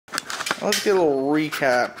Let's get a little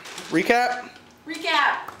recap. Recap?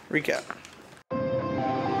 Recap. Recap.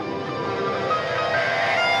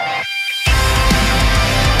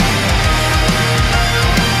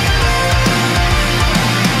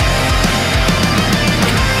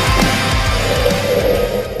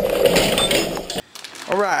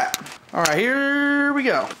 Alright, here we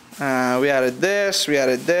go. We added this, we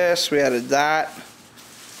added this, we added that.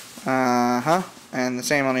 And the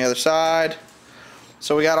same on the other side.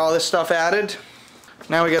 So we got all this stuff added.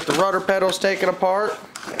 Now we got the rudder pedals taken apart.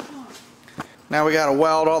 Now we got to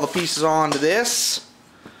weld all the pieces onto this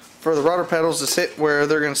for the rudder pedals to sit where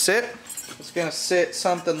they're going to sit. It's going to sit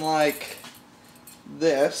something like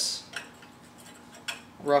this,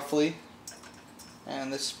 roughly.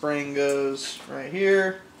 And this spring goes right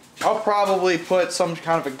here. I'll probably put some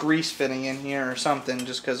kind of a grease fitting in here or something,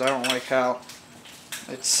 just because I don't like how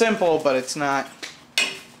it's simple, but it's not.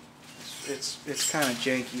 It's kind of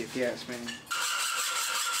janky if you ask me.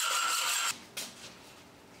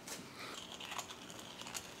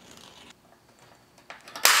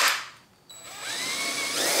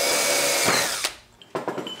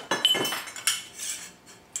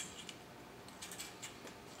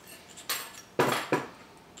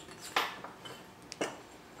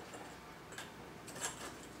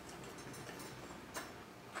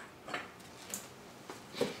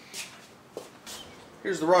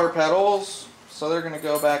 Here's the rudder pedals, so they're going to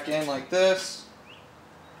go back in like this.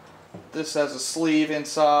 This has a sleeve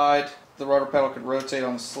inside. The rudder pedal could rotate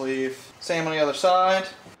on the sleeve. Same on the other side.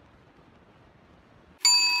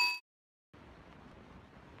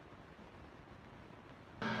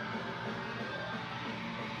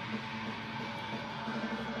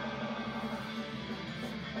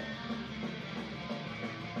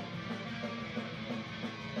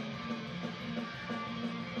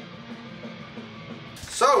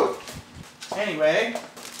 So, anyway,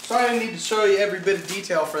 so I didn't need to show you every bit of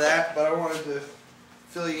detail for that, but I wanted to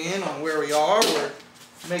fill you in on where we are. We're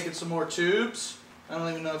making some more tubes. I don't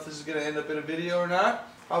even know if this is going to end up in a video or not.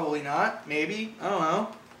 Probably not. Maybe. I don't know.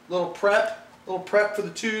 Little prep for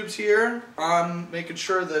the tubes here. I'm making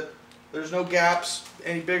sure that there's no gaps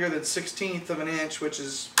any bigger than 1/16 of an inch, which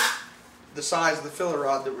is the size of the filler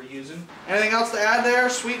rod that we're using. Anything else to add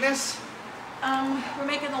there, sweetness? We're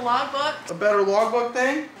making the logbook. A better logbook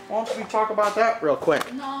thing? Why don't we talk about that real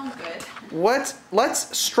quick? No, I'm good.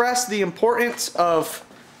 Let's stress the importance of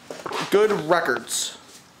good records.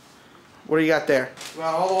 What do you got there?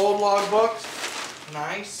 Got all the old logbooks.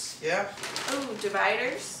 Nice, yeah. Ooh,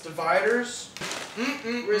 dividers. Dividers.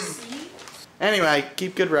 Receipts. Anyway,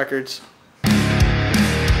 keep good records.